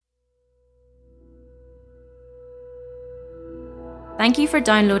Thank you for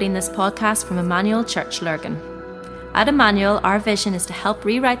downloading this podcast from Emmanuel Church Lurgan. At Emmanuel, our vision is to help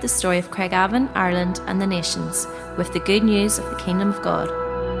rewrite the story of Craigavon, Ireland and the nations with the good news of the Kingdom of God.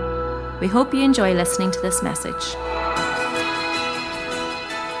 We hope you enjoy listening to this message.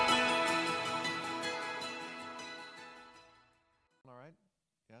 All right.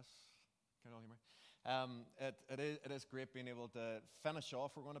 Yes. Can you all hear me? It is great being able to finish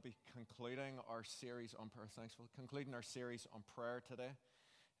off. We're going to be concluding our series on prayer. Thanks for concluding our series on prayer today.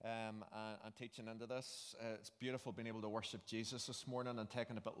 And teaching into this. It's beautiful being able to worship Jesus this morning and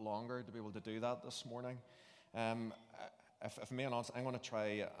taking a bit longer to be able to do that this morning. If I'm being honest, I'm going to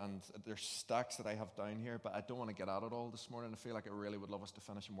try, and there's stacks that I have down here, but I don't want to get at it all this morning. I feel like I really would love us to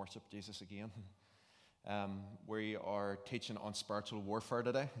finish and worship Jesus again. We are teaching on spiritual warfare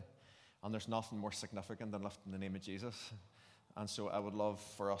today, and there's nothing more significant than lifting the name of Jesus. And so I would love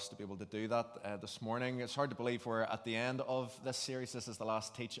for us to be able to do that this morning. It's hard to believe we're at the end of this series. This is the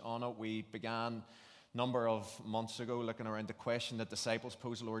last teach on it. We began a number of months ago looking around the question that disciples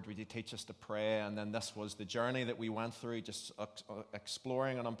posed, Lord, would you teach us to pray? And then this was the journey that we went through, just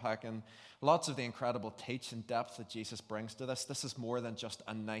exploring and unpacking lots of the incredible teach and depth that Jesus brings to this. This is more than just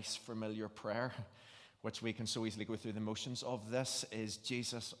a nice, familiar prayer, which we can so easily go through the motions of. This is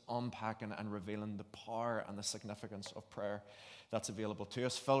Jesus unpacking and revealing the power and the significance of prayer that's available to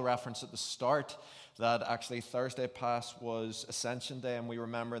us. Phil referenced at the start that actually Thursday past was Ascension Day, and we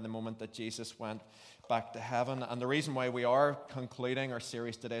remember the moment that Jesus went back to heaven. And the reason why we are concluding our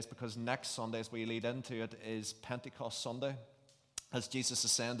series today is because next Sunday, as we lead into it, is Pentecost Sunday. As Jesus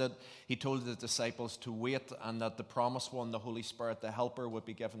ascended, he told the disciples to wait, and that the promised one, the Holy Spirit, the helper, would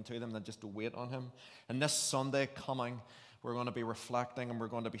be given to them, and just to wait on him. And this Sunday coming, we're going to be reflecting and we're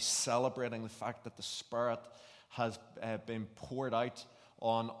going to be celebrating the fact that the Spirit has been poured out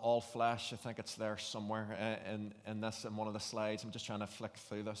on all flesh. I think it's there somewhere in one of the slides. I'm just trying to flick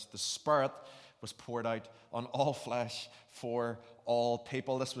through this. The Spirit was poured out on all flesh for all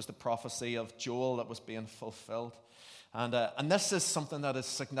people. This was the prophecy of Joel that was being fulfilled. And this is something that is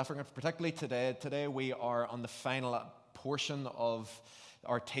significant, particularly today. Today we are on the final portion of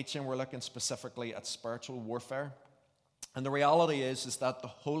our teaching. We're looking specifically at spiritual warfare. And the reality is that the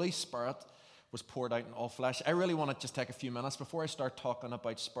Holy Spirit was poured out in all flesh. I really want to just take a few minutes before I start talking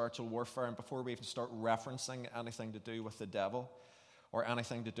about spiritual warfare and before we even start referencing anything to do with the devil or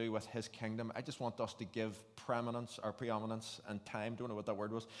anything to do with his kingdom. I just want us to give preeminence and time. Don't know what that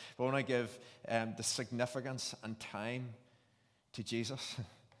word was. But I want to give the significance and time to Jesus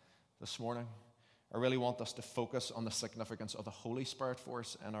this morning. I really want us to focus on the significance of the Holy Spirit for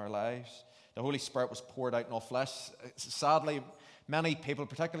us in our lives. The Holy Spirit was poured out in all flesh. Sadly, many people,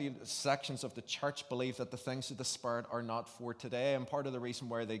 particularly sections of the church, believe that the things of the Spirit are not for today. And part of the reason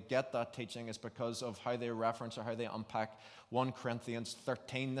why they get that teaching is because of how they reference or how they unpack 1 Corinthians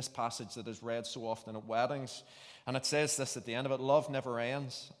 13, this passage that is read so often at weddings. And it says this at the end of it: love never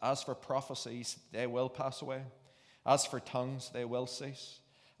ends. As for prophecies, they will pass away. As for tongues, they will cease.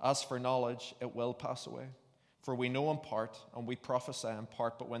 As for knowledge, it will pass away. For we know in part, and we prophesy in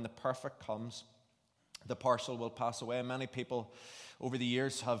part, but when the perfect comes, the partial will pass away. And many people over the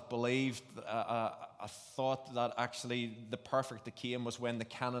years have believed a thought that actually the perfect that came was when the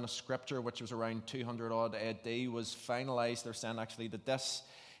canon of Scripture, which was around 200 odd AD, was finalized. They're saying actually that this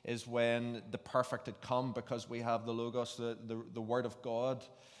is when the perfect had come, because we have the Logos, the Word of God,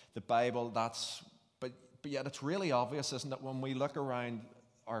 the Bible. But yet it's really obvious, isn't it, when we look around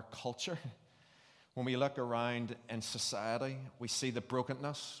our culture, when we look around in society, we see the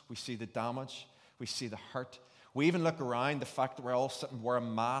brokenness, we see the damage, we see the hurt. We even look around the fact that we're all sitting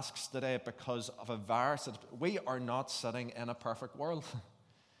wearing masks today because of a virus. We are not sitting in a perfect world.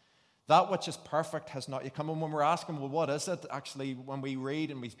 That which is perfect has not yet come. And when we're asking, well, what is it? Actually, when we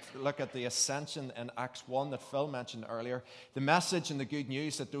read and we look at the ascension in Acts 1 that Phil mentioned earlier, the message and the good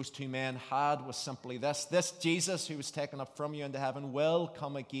news that those two men had was simply this: this Jesus who was taken up from you into heaven will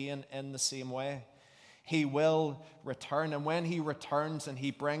come again in the same way. He will return, and when he returns and he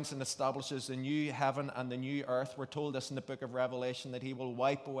brings and establishes the new heaven and the new earth, we're told this in the book of Revelation, that he will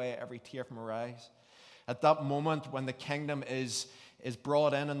wipe away every tear from our eyes. At that moment, when the kingdom is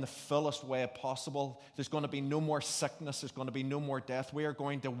brought in the fullest way possible, there's going to be no more sickness, there's going to be no more death. We are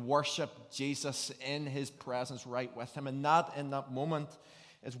going to worship Jesus in his presence right with him, and that in that moment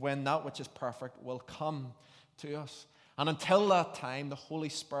is when that which is perfect will come to us. And until that time, the Holy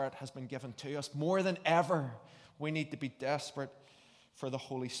Spirit has been given to us. More than ever, we need to be desperate for the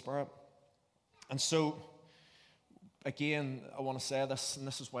Holy Spirit. And so, again, I want to say this, and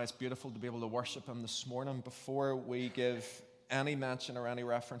this is why it's beautiful to be able to worship him this morning. Before we give any mention or any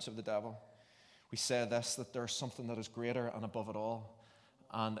reference of the devil, we say this, that there's something that is greater and above it all,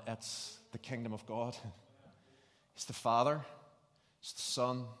 and it's the kingdom of God. It's the Father, it's the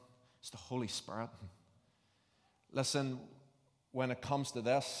Son, it's the Holy Spirit. Listen, when it comes to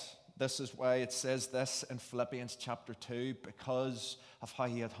this is why it says this in Philippians chapter 2, because of how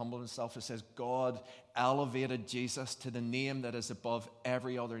he had humbled himself. It says, God elevated Jesus to the name that is above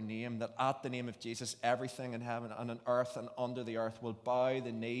every other name, that at the name of Jesus, everything in heaven and on earth and under the earth will bow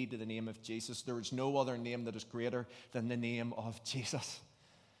the knee to the name of Jesus. There is no other name that is greater than the name of Jesus.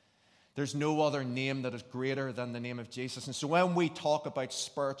 There's no other name that is greater than the name of Jesus. And so when we talk about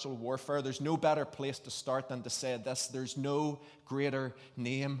spiritual warfare, there's no better place to start than to say this: there's no greater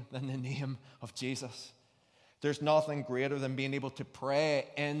name than the name of Jesus. There's nothing greater than being able to pray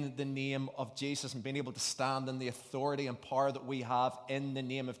in the name of Jesus and being able to stand in the authority and power that we have in the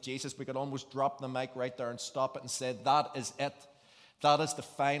name of Jesus. We could almost drop the mic right there and stop it and say, that is it. That is the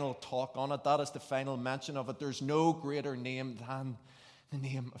final talk on it. That is the final mention of it. There's no greater name than the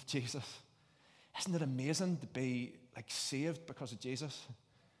name of Jesus. Isn't it amazing to be saved because of Jesus?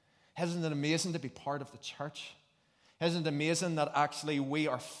 Isn't it amazing to be part of the church? Isn't it amazing that actually we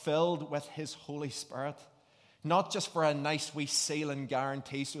are filled with his Holy Spirit? Not just for a nice wee seal and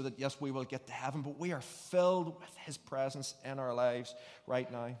guarantee so that yes, we will get to heaven, but we are filled with his presence in our lives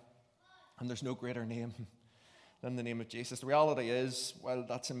right now. And there's no greater name than the name of Jesus. The reality is, well,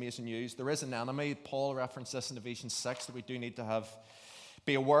 that's amazing news. There is an enemy. Paul referenced this in Ephesians 6 that we do need to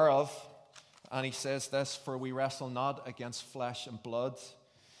be aware of. And he says this: for we wrestle not against flesh and blood,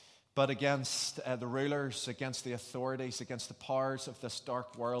 but against the rulers, against the authorities, against the powers of this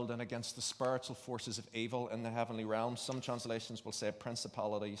dark world, and against the spiritual forces of evil in the heavenly realms. Some translations will say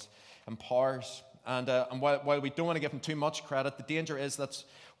principalities and powers. And while we don't want to give them too much credit, the danger is that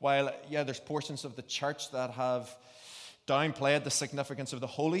while, there's portions of the church that have downplayed the significance of the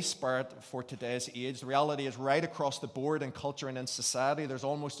Holy Spirit for today's age, the reality is right across the board in culture and in society, there's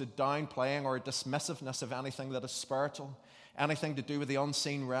almost a downplaying or a dismissiveness of anything that is spiritual, anything to do with the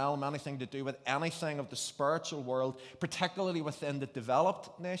unseen realm, anything to do with anything of the spiritual world, particularly within the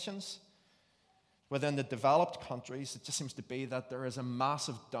developed nations, within the developed countries. It just seems to be that there is a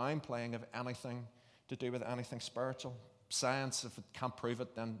massive downplaying of anything to do with anything spiritual. Science, if it can't prove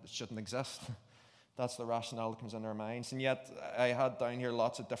it, then it shouldn't exist. That's the rationale that comes in our minds. And yet, I had down here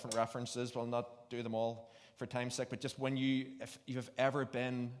lots of different references. We'll not do them all for time's sake, but just if you've ever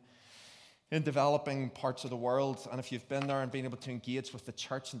been in developing parts of the world, and if you've been there and been able to engage with the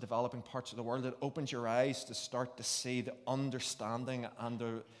church in developing parts of the world, it opens your eyes to start to see the understanding and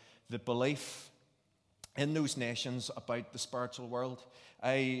the belief in those nations about the spiritual world.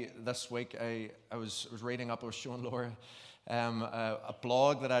 This week, I was reading up, I was showing Laura a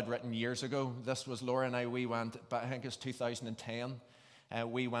blog that I'd written years ago. This was Laura and I, we went, but I think it was 2010.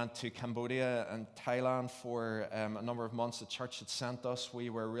 We went to Cambodia and Thailand for a number of months. The church had sent us. We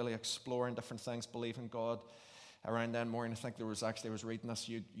were really exploring different things, believing God. Around then, Maureen, I think I was reading this.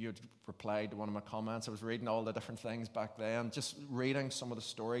 You'd replied to one of my comments. I was reading all the different things back then, just reading some of the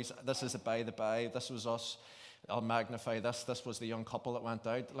stories. This is a by the by. This was us. I'll magnify this. This was the young couple that went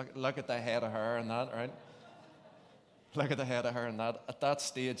out. Look at the head of hair and that, right? Look at the head of hair and that. At that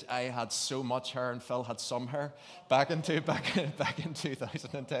stage, I had so much hair, and Phil had some hair back in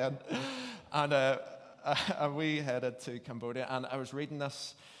 2010. And we headed to Cambodia, and I was reading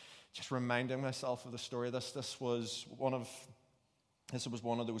this, just reminding myself of the story. This was one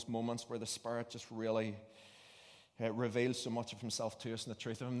of those moments where the Spirit just really reveals so much of himself to us and the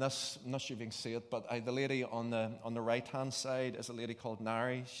truth of him. This, I'm not sure if you can see it, but the lady on the right-hand side is a lady called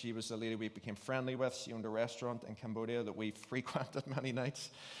Nari. She was a lady we became friendly with. She owned a restaurant in Cambodia that we frequented many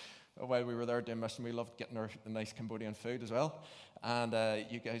nights while we were there doing mission. We loved getting her the nice Cambodian food as well. And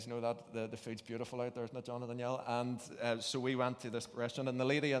you guys know that the food's beautiful out there, isn't it, John and Danielle? And so we went to this restaurant, and the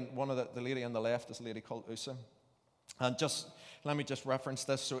lady on the left is a lady called Usa. And let me just reference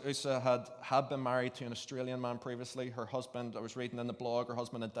this. So Usa had been married to an Australian man previously. Her husband, I was reading in the blog, her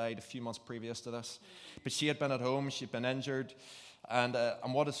husband had died a few months previous to this. But she had been at home, she'd been injured. And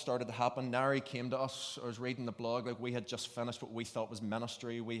what had started to happen, Nari came to us. I was reading the blog, we had just finished what we thought was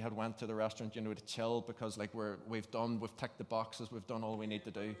ministry. We had went to the restaurant, to chill, because we've ticked the boxes, we've done all we need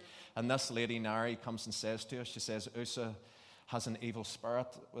to do. And this lady, Nari, comes and says to us, she says, Usa has an evil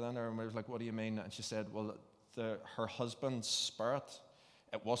spirit within her. And we were like, what do you mean? And she said, well, her husband's spirit,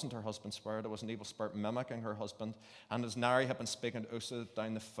 it wasn't her husband's spirit, it was an evil spirit mimicking her husband. And as Nari had been speaking to Usa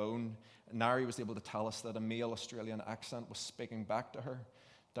down the phone, Nari was able to tell us that a male Australian accent was speaking back to her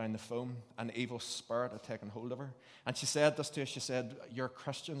down the phone. An evil spirit had taken hold of her. And she said this to us, she said, you're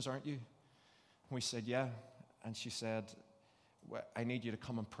Christians, aren't you? And we said, yeah. And she said, well, I need you to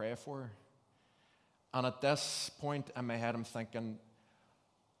come and pray for her. And at this point in my head, I'm thinking,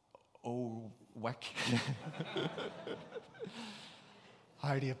 oh, Wick.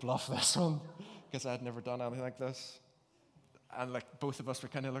 How do you bluff this one? Because I'd never done anything like this. And like both of us were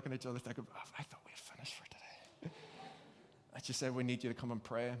kind of looking at each other thinking, oh, I thought we had finished for today. And she said, we need you to come and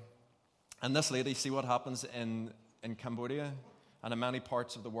pray. And this lady, see what happens in Cambodia and in many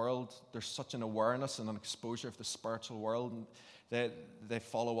parts of the world, there's such an awareness and an exposure of the spiritual world. And they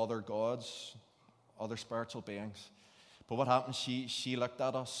follow other gods, other spiritual beings. But what happened, she looked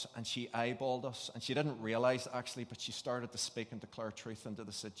at us and she eyeballed us, and she didn't realize actually, but she started to speak and declare truth into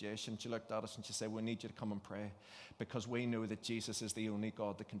the situation. She looked at us and she said, we need you to come and pray because we know that Jesus is the only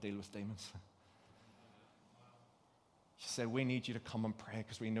God that can deal with demons. She said, we need you to come and pray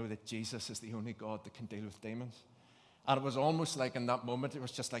because we know that Jesus is the only God that can deal with demons. And it was almost like in that moment, it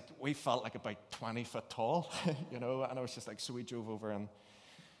was just like, we felt like about 20 foot tall, and it was just like, so we drove over, and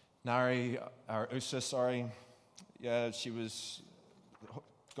Usa,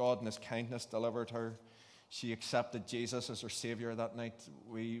 God in his kindness delivered her. She accepted Jesus as her Savior that night.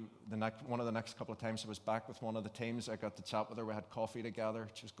 One of the next couple of times I was back with one of the teams, I got to chat with her. We had coffee together.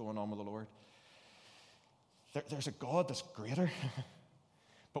 She was going on with the Lord. There's a God that's greater.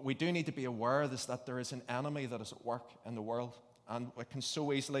 But we do need to be aware that there is an enemy that is at work in the world. And we can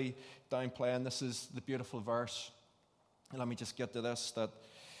so easily downplay, and this is the beautiful verse. And let me just get to this,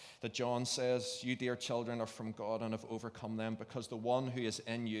 that John says, you dear children are from God and have overcome them, because the one who is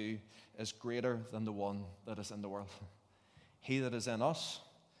in you is greater than the one that is in the world. He that is in us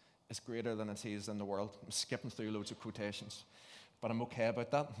is greater than he is in the world. I'm skipping through loads of quotations, but I'm okay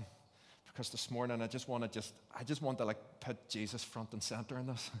about that. Because this morning I just want to like put Jesus front and center in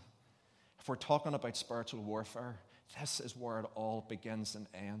this. If we're talking about spiritual warfare, this is where it all begins and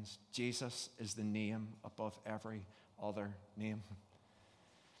ends. Jesus is the name above every other name.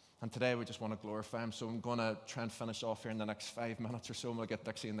 And today we just want to glorify him. So I'm going to try and finish off here in the next 5 minutes or so. And we'll get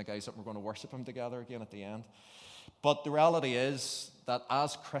Dixie and the guys up and we're going to worship him together again at the end. But the reality is that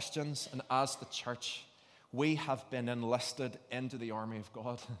as Christians and as the church, we have been enlisted into the army of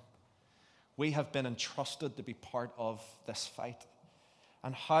God. We have been entrusted to be part of this fight.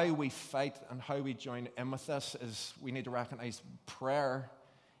 And how we fight and how we join in with this is we need to recognize prayer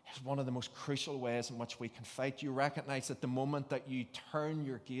is one of the most crucial ways in which we can fight. You recognize that the moment that you turn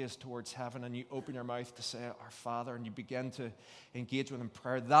your gaze towards heaven and you open your mouth to say, Our Father, and you begin to engage with him in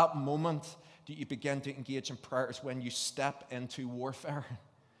prayer, that moment that you begin to engage in prayer is when you step into warfare.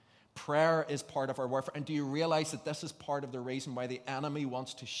 Prayer is part of our warfare. And do you realize that this is part of the reason why the enemy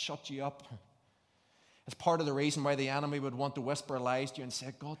wants to shut you up? It's part of the reason why the enemy would want to whisper lies to you and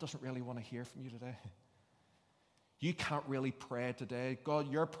say, God doesn't really want to hear from you today. You can't really pray today.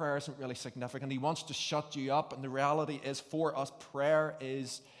 God, your prayer isn't really significant. He wants to shut you up. And the reality is, for us, prayer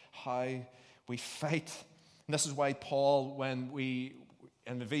is how we fight. And this is why Paul, in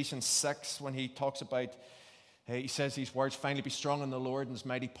Ephesians 6, when he talks about, he says these words, finally be strong in the Lord and his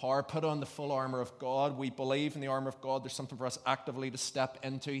mighty power. Put on the full armor of God. We believe in the armor of God. There's something for us actively to step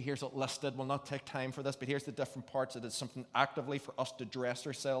into. Here's it listed. We'll not take time for this, but here's the different parts. It is something actively for us to dress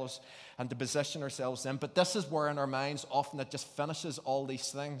ourselves and to position ourselves in. But this is where in our minds often it just finishes all these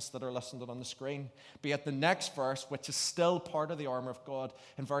things that are listed on the screen. But yet the next verse, which is still part of the armor of God,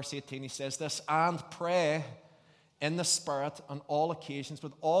 in verse 18 he says this, and pray in the Spirit on all occasions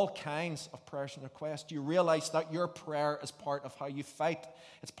with all kinds of prayers and requests. You realize that your prayer is part of how you fight.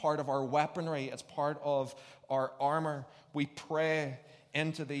 It's part of our weaponry. It's part of our armor. We pray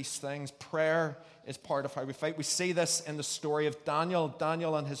into these things. Prayer is part of how we fight. We see this in the story of Daniel.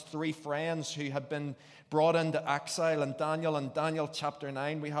 Daniel and his 3 friends who have been brought into exile. And Daniel chapter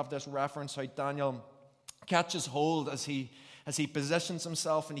 9, we have this reference how Daniel catches hold as he positions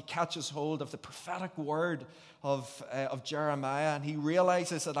himself, and he catches hold of the prophetic word of Jeremiah, and he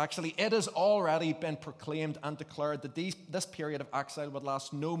realizes that actually it has already been proclaimed and declared that this period of exile would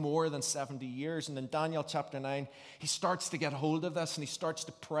last no more than 70 years. And in Daniel chapter 9, he starts to get hold of this, and he starts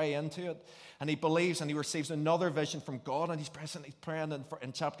to pray into it, and he believes, and he receives another vision from God, and he's praying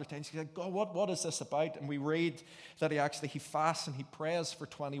in chapter 10. He's like, God, what is this about? And we read that he fasts and he prays for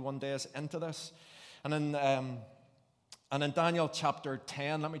 21 days into this. And in Daniel chapter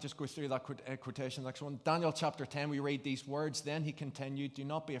 10, let me just go through that quotation. Next one. Daniel chapter 10, we read these words. Then he continued, do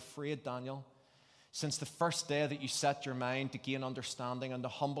not be afraid, Daniel. Since the first day that you set your mind to gain understanding and to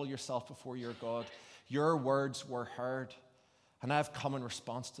humble yourself before your God, your words were heard, and I have come in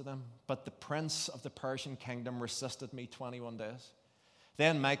response to them. But the prince of the Persian kingdom resisted me 21 days.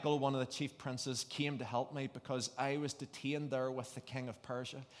 Then Michael, one of the chief princes, came to help me because I was detained there with the king of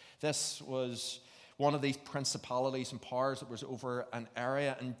Persia. This was one of these principalities and powers that was over an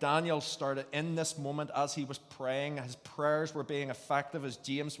area. And Daniel started in this moment as he was praying. His prayers were being effective, as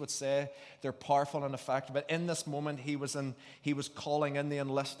James would say. They're powerful and effective. But in this moment, he was calling in the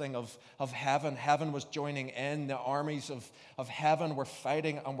enlisting of heaven. Heaven was joining in. The armies of heaven were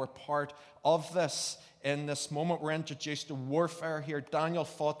fighting and were part of this. In this moment, we're introduced to warfare here. Daniel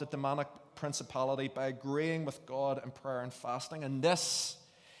fought the demonic principality by agreeing with God in prayer and fasting. And this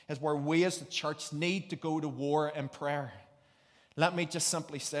is where we as the church need to go to war in prayer. Let me just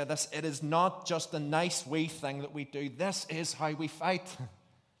simply say this. It is not just a nice wee thing that we do. This is how we fight.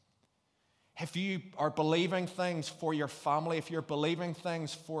 If you are believing things for your family, if you're believing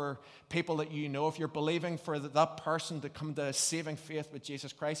things for people that you know, if you're believing for that person to come to saving faith with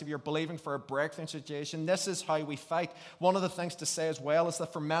Jesus Christ, if you're believing for a breakthrough situation, this is how we fight. One of the things to say as well is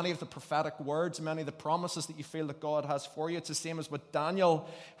that for many of the prophetic words, many of the promises that you feel that God has for you, it's the same as what Daniel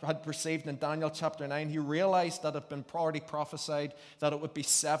had received in Daniel chapter 9. He realized that it had been already prophesied that it would be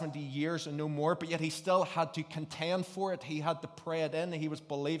 70 years and no more, but yet he still had to contend for it. He had to pray it in. He was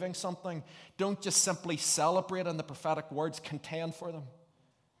believing something. Don't just simply celebrate in the prophetic words, contend for them.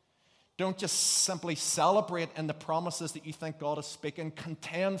 Don't just simply celebrate in the promises that you think God is speaking,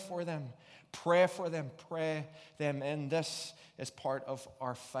 contend for them. Pray for them, pray them in. This is part of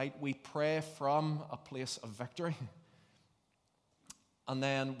our fight. We pray from a place of victory. And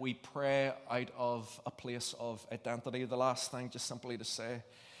then we pray out of a place of identity. The last thing, just simply to say,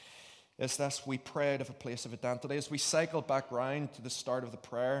 is this: we pray out of a place of identity. As we cycle back round to the start of the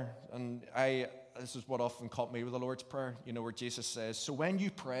prayer, and this is what often caught me with the Lord's Prayer, where Jesus says, so when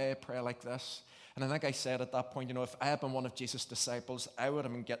you pray, pray like this. And I think I said at that point, if I had been one of Jesus' disciples, I would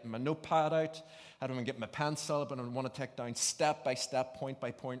have been getting my notepad out, I'd have been getting my pencil, but I would want to take down step by step, point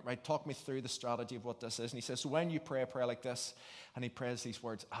by point, right? Talk me through the strategy of what this is. And he says, so when you pray, pray like this. And he prays these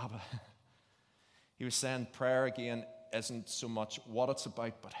words, Abba. He was saying prayer again isn't so much what it's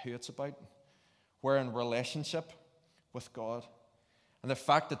about, but who it's about. We're in relationship with God. And the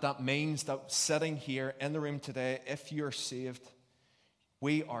fact that means that sitting here in the room today, if you're saved,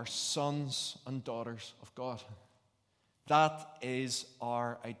 we are sons and daughters of God. That is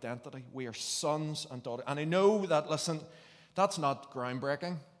our identity. We are sons and daughters. And I know that, listen, that's not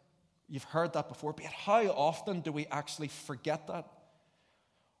groundbreaking. You've heard that before, but how often do we actually forget that?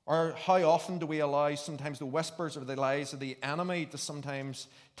 Or how often do we allow sometimes the whispers or the lies of the enemy to sometimes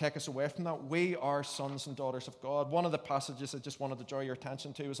take us away from that? We are sons and daughters of God. One of the passages I just wanted to draw your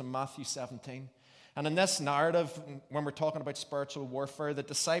attention to is in Matthew 17. And in this narrative, when we're talking about spiritual warfare, the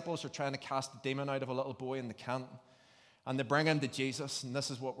disciples are trying to cast a demon out of a little boy and they can't. And they bring him to Jesus, and this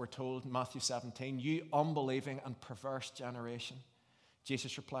is what we're told in Matthew 17. You unbelieving and perverse generation.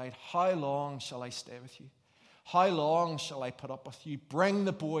 Jesus replied, how long shall I stay with you? How long shall I put up with you? Bring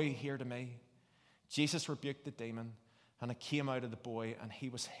the boy here to me. Jesus rebuked the demon, and it came out of the boy, and he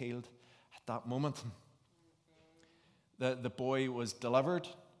was healed at that moment. The boy was delivered.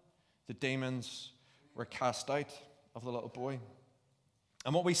 The demons were cast out of the little boy.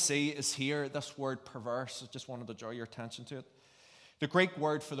 And what we see is here, this word perverse. I just wanted to draw your attention to it. The Greek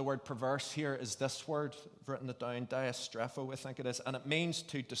word for the word perverse here is this word. I've written it down, diastrepho, I think it is. And it means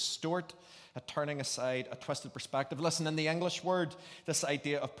to distort, a turning aside, a twisted perspective. Listen, in the English word, this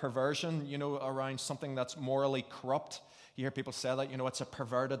idea of perversion, around something that's morally corrupt. You hear people say that, it's a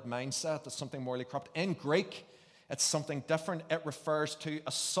perverted mindset. It's something morally corrupt. In Greek, it's something different. It refers to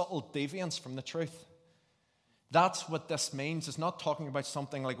a subtle deviance from the truth. That's what this means. It's not talking about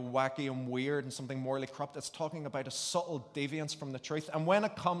something like wacky and weird and something morally corrupt. It's talking about a subtle deviance from the truth. And when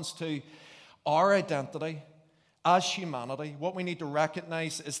it comes to our identity as humanity, what we need to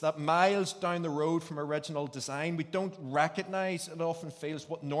recognize is that miles down the road from original design, we don't recognize, it often feels,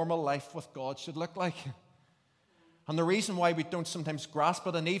 what normal life with God should look like. And the reason why we don't sometimes grasp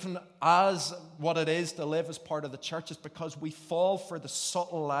it, and even as what it is to live as part of the church, is because we fall for the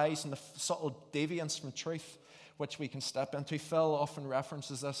subtle lies and the subtle deviance from truth, which we can step into. Phil often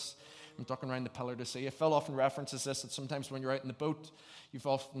references this. I'm ducking around the pillar to see you. Phil often references this, that sometimes when you're out in the boat, you've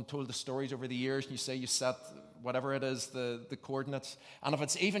often told the stories over the years, and you say you set whatever it is, the coordinates, and if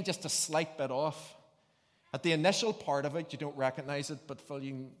it's even just a slight bit off, at the initial part of it, you don't recognize it, but Phil,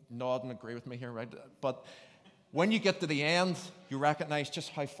 you can nod and agree with me here, right? But when you get to the end, you recognize just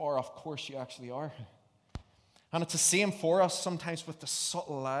how far off course you actually are. And it's the same for us sometimes with the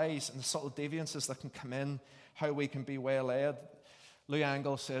subtle lies and the subtle deviances that can come in, how we can be waylaid. Lou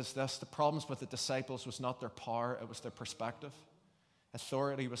Engle says this: the problems with the disciples was not their power, it was their perspective.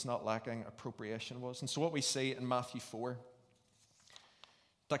 Authority was not lacking, appropriation was. And so what we see in Matthew 4,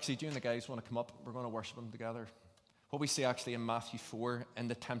 Dixie, do you and the guys want to come up? We're going to worship them together. what we see actually in Matthew 4 in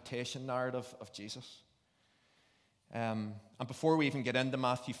the temptation narrative of Jesus. And before we even get into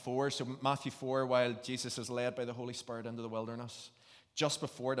Matthew 4, so Matthew 4, while Jesus is led by the Holy Spirit into the wilderness, just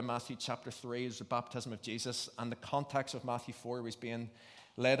before the Matthew chapter 3 is the baptism of Jesus, and the context of Matthew 4 was being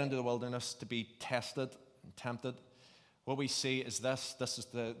led into the wilderness to be tested and tempted. What we see is this is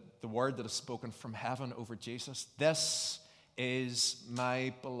the word that is spoken from heaven over Jesus. This is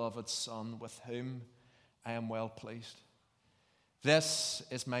my beloved Son, with whom I am well pleased. This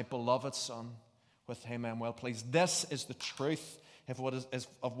is my beloved Son, with whom I am well pleased. This is the truth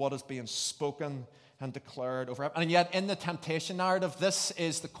of what is being spoken and declared over him. And yet in the temptation narrative, this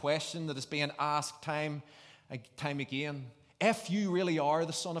is the question that is being asked time again. If you really are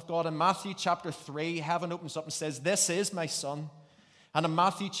the Son of God. In Matthew chapter 3, heaven opens up and says, this is my Son. And in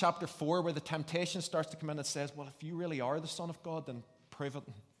Matthew chapter 4, where the temptation starts to come in, it says, well, if you really are the Son of God, then prove it.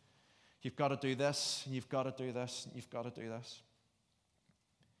 You've got to do this, and you've got to do this, and you've got to do this.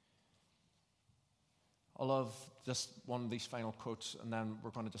 I love just one of these final quotes, and then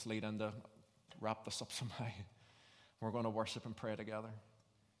we're going to just lead into wrap this up somehow. We're going to worship and pray together.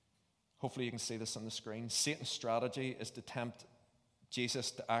 Hopefully you can see this on the screen. Satan's strategy is to tempt Jesus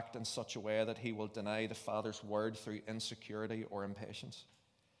to act in such a way that he will deny the Father's word through insecurity or impatience.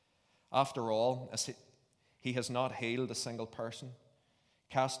 After all, as he has not healed a single person,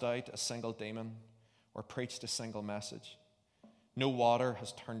 cast out a single demon, or preached a single message. No water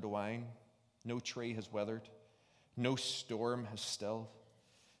has turned to wine, no tree has withered, no storm has stilled.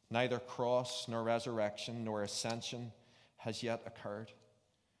 Neither cross, nor resurrection, nor ascension has yet occurred.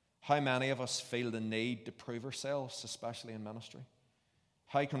 How many of us feel the need to prove ourselves, especially in ministry?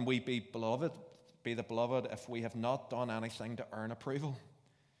 How can we be the beloved, if we have not done anything to earn approval?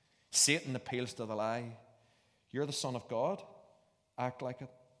 Satan appeals to the lie. You're the Son of God. Act like it.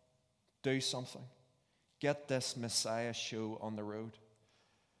 Do something. Get this Messiah show on the road.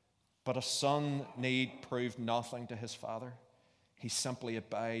 But a son need prove nothing to his father. He simply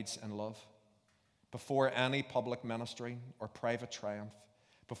abides in love. Before any public ministry or private triumph,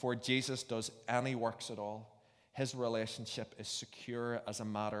 before Jesus does any works at all, his relationship is secure as a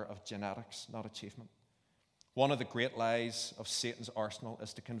matter of genetics, not achievement. One of the great lies of Satan's arsenal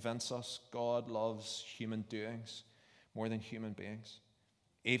is to convince us God loves human doings more than human beings.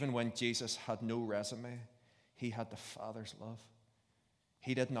 Even when Jesus had no resume, he had the Father's love.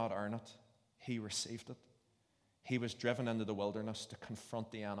 He did not earn it. He received it. He was driven into the wilderness to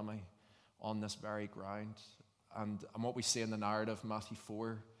confront the enemy on this very ground. And what we see in the narrative, Matthew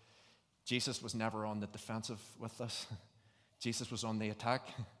 4, Jesus was never on the defensive with this. Jesus was on the attack.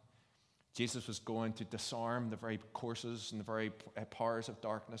 Jesus was going to disarm the very courses and the very powers of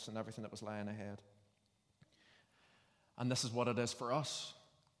darkness and everything that was lying ahead. And this is what it is for us.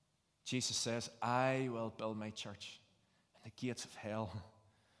 Jesus says, I will build my church, and the gates of hell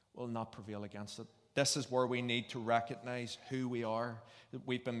will not prevail against it. This is where we need to recognize who we are.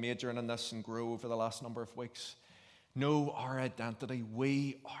 We've been majoring in this and grow over the last number of weeks. Know our identity.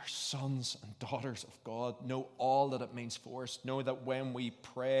 We are sons and daughters of God. Know all that it means for us. Know that when we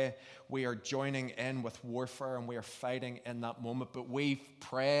pray, we are joining in with warfare and we are fighting in that moment. But we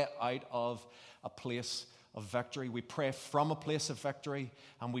pray out of a place of victory. We pray from a place of victory,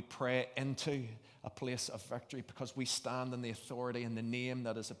 and we pray into a place of victory because we stand in the authority and the name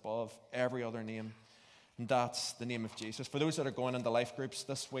that is above every other name. And that's the name of Jesus. For those that are going into life groups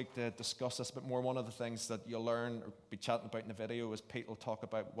this week to discuss this a bit more, one of the things that you'll learn or be chatting about in the video is Pete will talk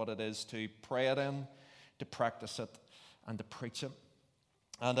about what it is to pray it in, to practice it, and to preach it.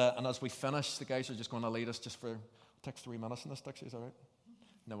 And as we finish, the guys are just going to lead us just for, take 3 minutes in this, Dixie, is that right?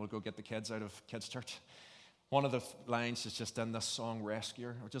 And then we'll go get the kids out of kids' church. One of the lines is just in this song,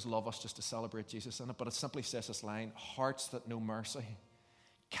 Rescuer. I just love us just to celebrate Jesus in it. But it simply says this line, hearts that know mercy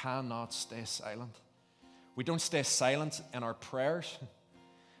cannot stay silent. We don't stay silent in our prayers.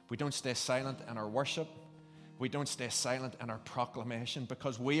 We don't stay silent in our worship. We don't stay silent in our proclamation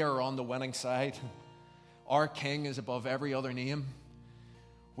because we are on the winning side. Our King is above every other name.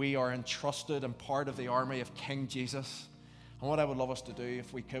 We are entrusted and part of the army of King Jesus. And what I would love us to do,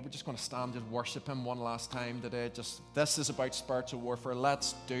 if we could, we're just going to stand and worship him one last time today. This is about spiritual warfare.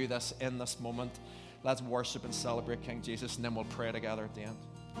 Let's do this in this moment. Let's worship and celebrate King Jesus, and then we'll pray together at the end.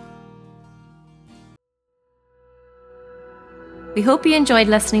 We hope you enjoyed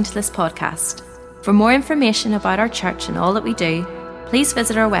listening to this podcast. For more information about our church and all that we do, please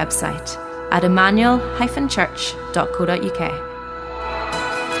visit our website at emmanuel-church.co.uk.